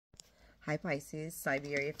Hi Pisces,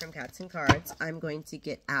 Siberia from Cats and Cards. I'm going to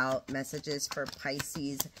get out messages for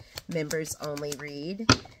Pisces members only read.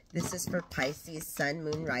 This is for Pisces, Sun,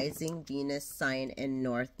 Moon, Rising, Venus, Sign, and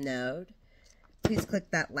North Node. Please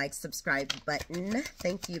click that like, subscribe button.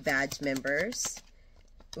 Thank you, badge members.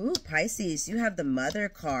 Ooh, Pisces, you have the Mother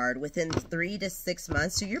card within 3 to 6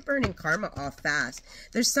 months, so you're burning karma off fast.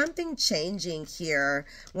 There's something changing here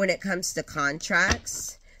when it comes to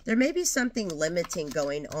contracts. There may be something limiting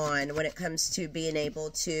going on when it comes to being able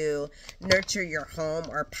to nurture your home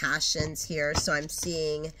or passions here. So I'm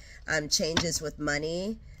seeing changes with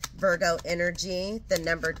money. Virgo energy, the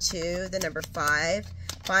number 2, the number 5.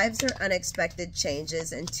 5s are unexpected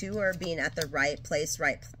changes, and 2 are being at the right place,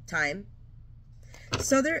 right time.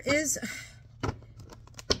 So there is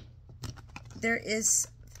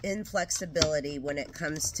inflexibility when it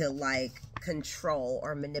comes to like control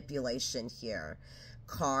or manipulation here.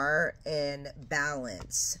 Car and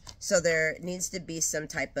balance. So there needs to be some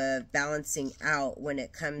type of balancing out when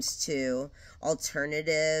it comes to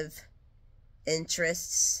alternative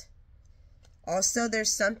interests. Also,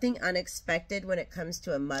 there's something unexpected when it comes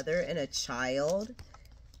to a mother and a child.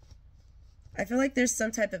 I feel like there's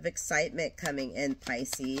some type of excitement coming in,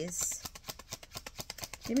 Pisces.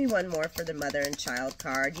 Give me one more for the mother and child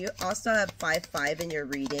card. You also have 5-5 in your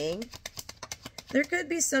reading. There could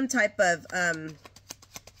be some type of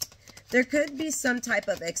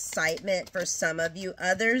excitement for some of you.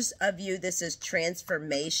 Others of you, this is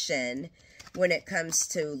transformation when it comes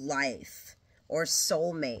to life or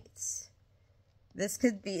soulmates. This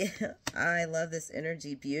could be, I love this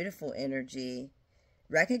energy, beautiful energy.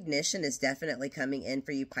 Recognition is definitely coming in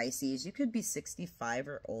for you, Pisces. You could be 65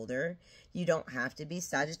 or older. You don't have to be.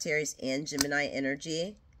 Sagittarius and Gemini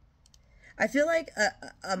energy. I feel like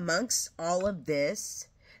amongst all of this,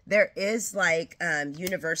 there is like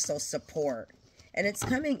universal support, and it's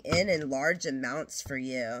coming in large amounts for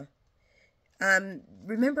you.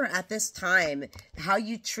 Remember at this time, how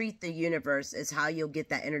you treat the universe is how you'll get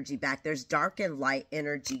that energy back. There's dark and light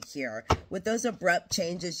energy here. With those abrupt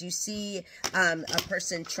changes, you see a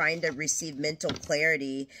person trying to receive mental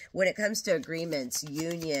clarity when it comes to agreements,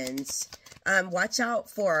 unions. Watch out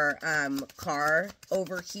for car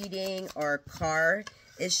overheating or car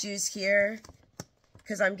issues here,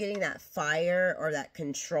 because I'm getting that fire or that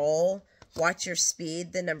control. Watch your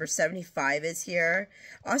speed. The number 75 is here.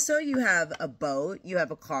 Also, you have a boat. You have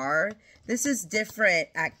a car. This is different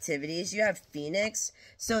activities. You have Phoenix.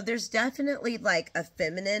 So there's definitely like a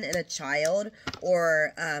feminine and a child,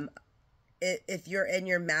 or if you're in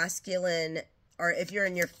your masculine, or if you're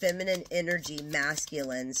in your feminine energy,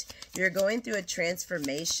 masculines, you're going through a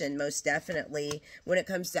transformation, most definitely, when it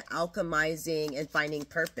comes to alchemizing and finding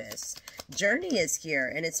purpose. Journey is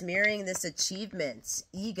here, and it's mirroring this achievements,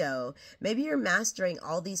 ego. Maybe you're mastering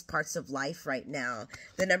all these parts of life right now.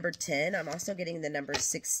 The number 10, I'm also getting the number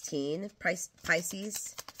 16,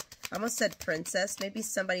 Pisces. I almost said princess. Maybe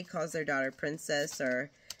somebody calls their daughter princess, or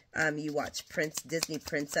you watch Disney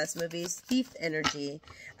princess movies. Thief energy.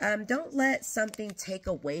 Don't let something take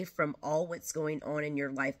away from all what's going on in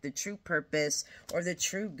your life, the true purpose or the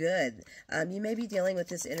true good. You may be dealing with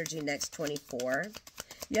this energy next 24.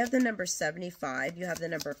 You have the number 75. You have the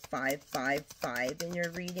number 555 in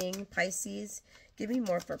your reading, Pisces. Give me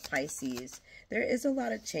more for Pisces. There is a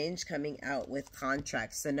lot of change coming out with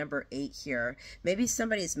contracts. The number 8 here. Maybe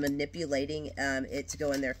somebody's manipulating it to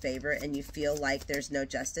go in their favor, and you feel like there's no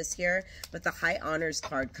justice here. But the High Honors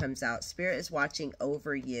card comes out. Spirit is watching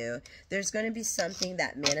over you. There's going to be something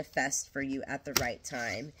that manifests for you at the right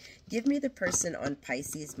time. Give me the person on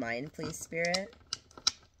Pisces' mind, please, Spirit.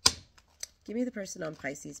 Give me the person on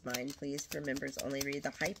Pisces' mind, please, for members only read.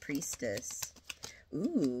 The High Priestess.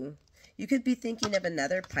 Ooh. You could be thinking of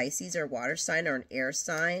another Pisces or water sign or an air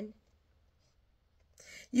sign.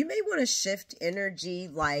 You may want to shift energy,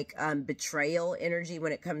 like betrayal energy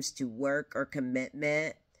when it comes to work or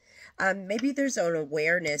commitment. Maybe there's an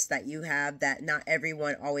awareness that you have that not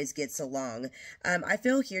everyone always gets along. I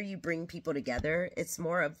feel here you bring people together. It's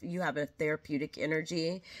more of you have a therapeutic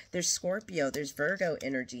energy. There's Scorpio. There's Virgo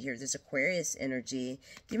energy here. There's Aquarius energy.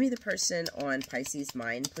 Give me the person on Pisces'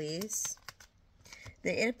 mind, please.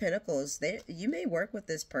 The Eight of Pentacles, you may work with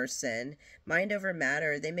this person. Mind over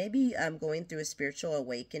matter. They may be going through a spiritual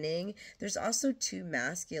awakening. There's also 2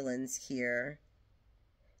 masculines here.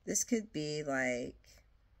 This could be like,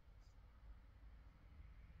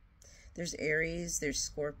 there's Aries, there's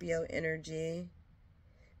Scorpio energy.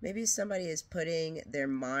 Maybe somebody is putting their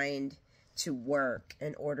mind to work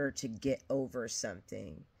in order to get over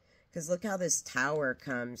something. Because look how this Tower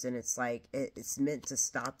comes, and it's like it's meant to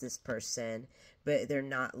stop this person, but they're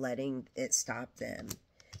not letting it stop them.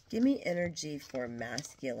 Give me energy for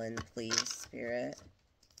masculine, please, Spirit.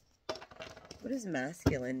 What does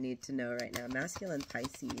masculine need to know right now? Masculine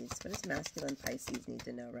Pisces. What does masculine Pisces need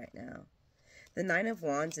to know right now? The Nine of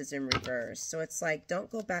Wands is in reverse. So it's like,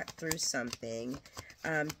 don't go back through something.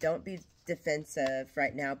 Don't be defensive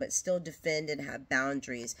right now, but still defend and have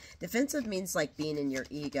boundaries. Defensive means like being in your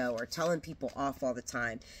ego or telling people off all the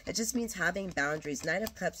time. It just means having boundaries. Knight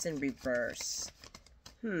of Cups in reverse.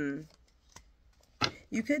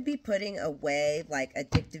 You could be putting away like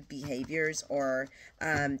addictive behaviors or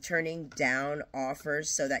turning down offers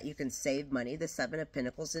so that you can save money. The Seven of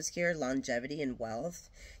Pentacles is here, longevity and wealth.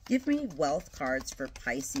 Give me wealth cards for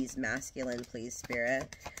Pisces masculine, please,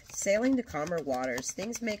 Spirit. Sailing to calmer waters.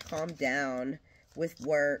 Things may calm down with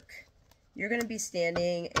work. You're going to be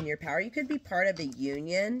standing in your power. You could be part of a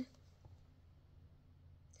union.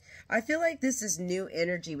 I feel like this is new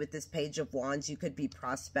energy with this Page of Wands. You could be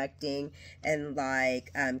prospecting and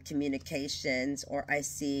like communications, or I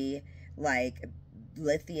see like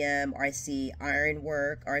lithium, or I see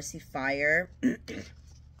ironwork, or I see fire.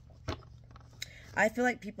 I feel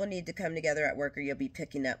like people need to come together at work or you'll be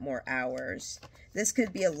picking up more hours. This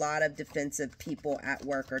could be a lot of defensive people at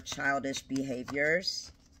work or childish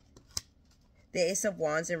behaviors. The Ace of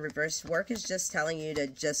Wands in reverse. Work is just telling you to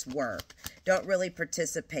just work. Don't really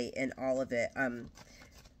participate in all of it.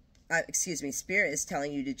 Excuse me, Spirit is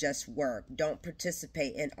telling you to just work. Don't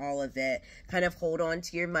participate in all of it. Kind of hold on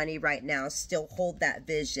to your money right now. Still hold that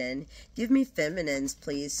vision. Give me feminines,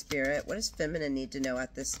 please, Spirit. What does feminine need to know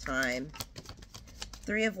at this time?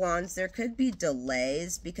 Three of Wands. There could be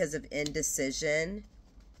delays because of indecision.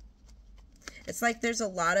 It's like there's a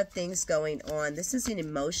lot of things going on. This is an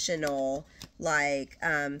emotional, like,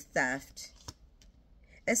 theft.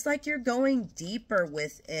 It's like you're going deeper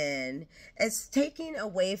within. It's taking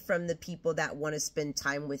away from the people that want to spend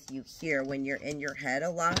time with you here when you're in your head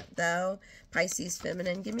a lot, though. Pisces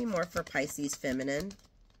feminine. Give me more for Pisces feminine.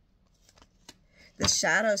 The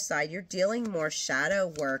shadow side, you're dealing more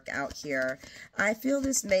shadow work out here. I feel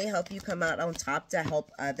this may help you come out on top to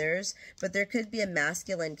help others, but there could be a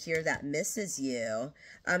masculine here that misses you.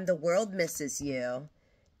 The world misses you.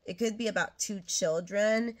 It could be about 2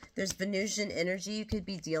 children. There's Venusian energy. You could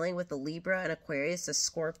be dealing with a Libra, an Aquarius, a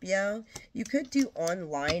Scorpio. You could do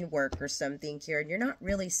online work or something here, and you're not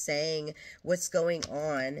really saying what's going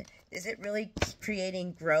on. Is it really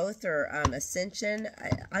creating growth or ascension?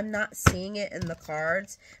 I'm not seeing it in the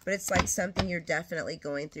cards, but it's like something you're definitely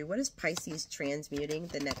going through. What is Pisces transmuting?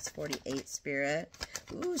 The next 48, Spirit.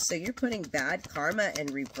 Ooh, so you're putting bad karma in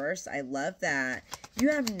reverse. I love that. You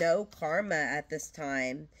have no karma at this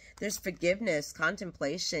time. There's forgiveness,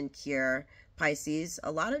 contemplation, cure, Pisces.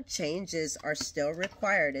 A lot of changes are still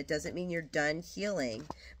required. It doesn't mean you're done healing,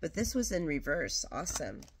 but this was in reverse.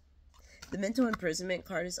 Awesome. The mental imprisonment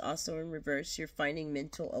card is also in reverse. You're finding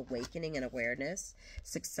mental awakening and awareness.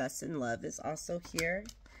 Success in love is also here.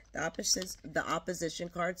 The opposition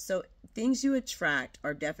card. So things you attract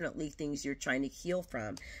are definitely things you're trying to heal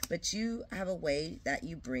from. But you have a way that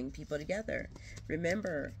you bring people together.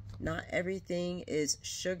 Remember, not everything is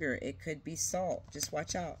sugar. It could be salt. Just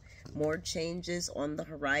watch out. More changes on the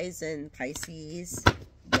horizon, Pisces.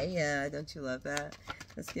 Yeah, don't you love that?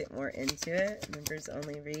 Let's get more into it. Members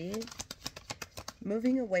only read.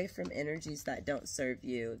 Moving away from energies that don't serve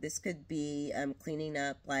you. This could be cleaning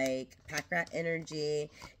up like pack rat energy,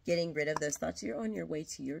 getting rid of those thoughts. You're on your way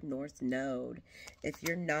to your north node. If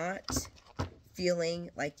you're not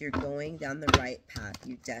feeling like you're going down the right path,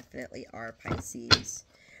 you definitely are, Pisces.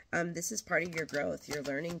 This is part of your growth, your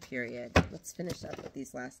learning period. Let's finish up with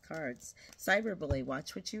these last cards. Cyberbully,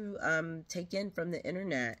 watch what you take in from the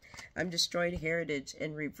internet. Destroyed heritage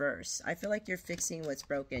in reverse. I feel like you're fixing what's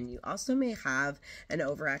broken. You also may have an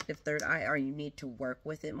overactive third eye, or you need to work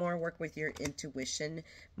with it more, work with your intuition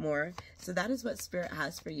more. So that is what Spirit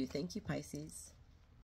has for you. Thank you, Pisces.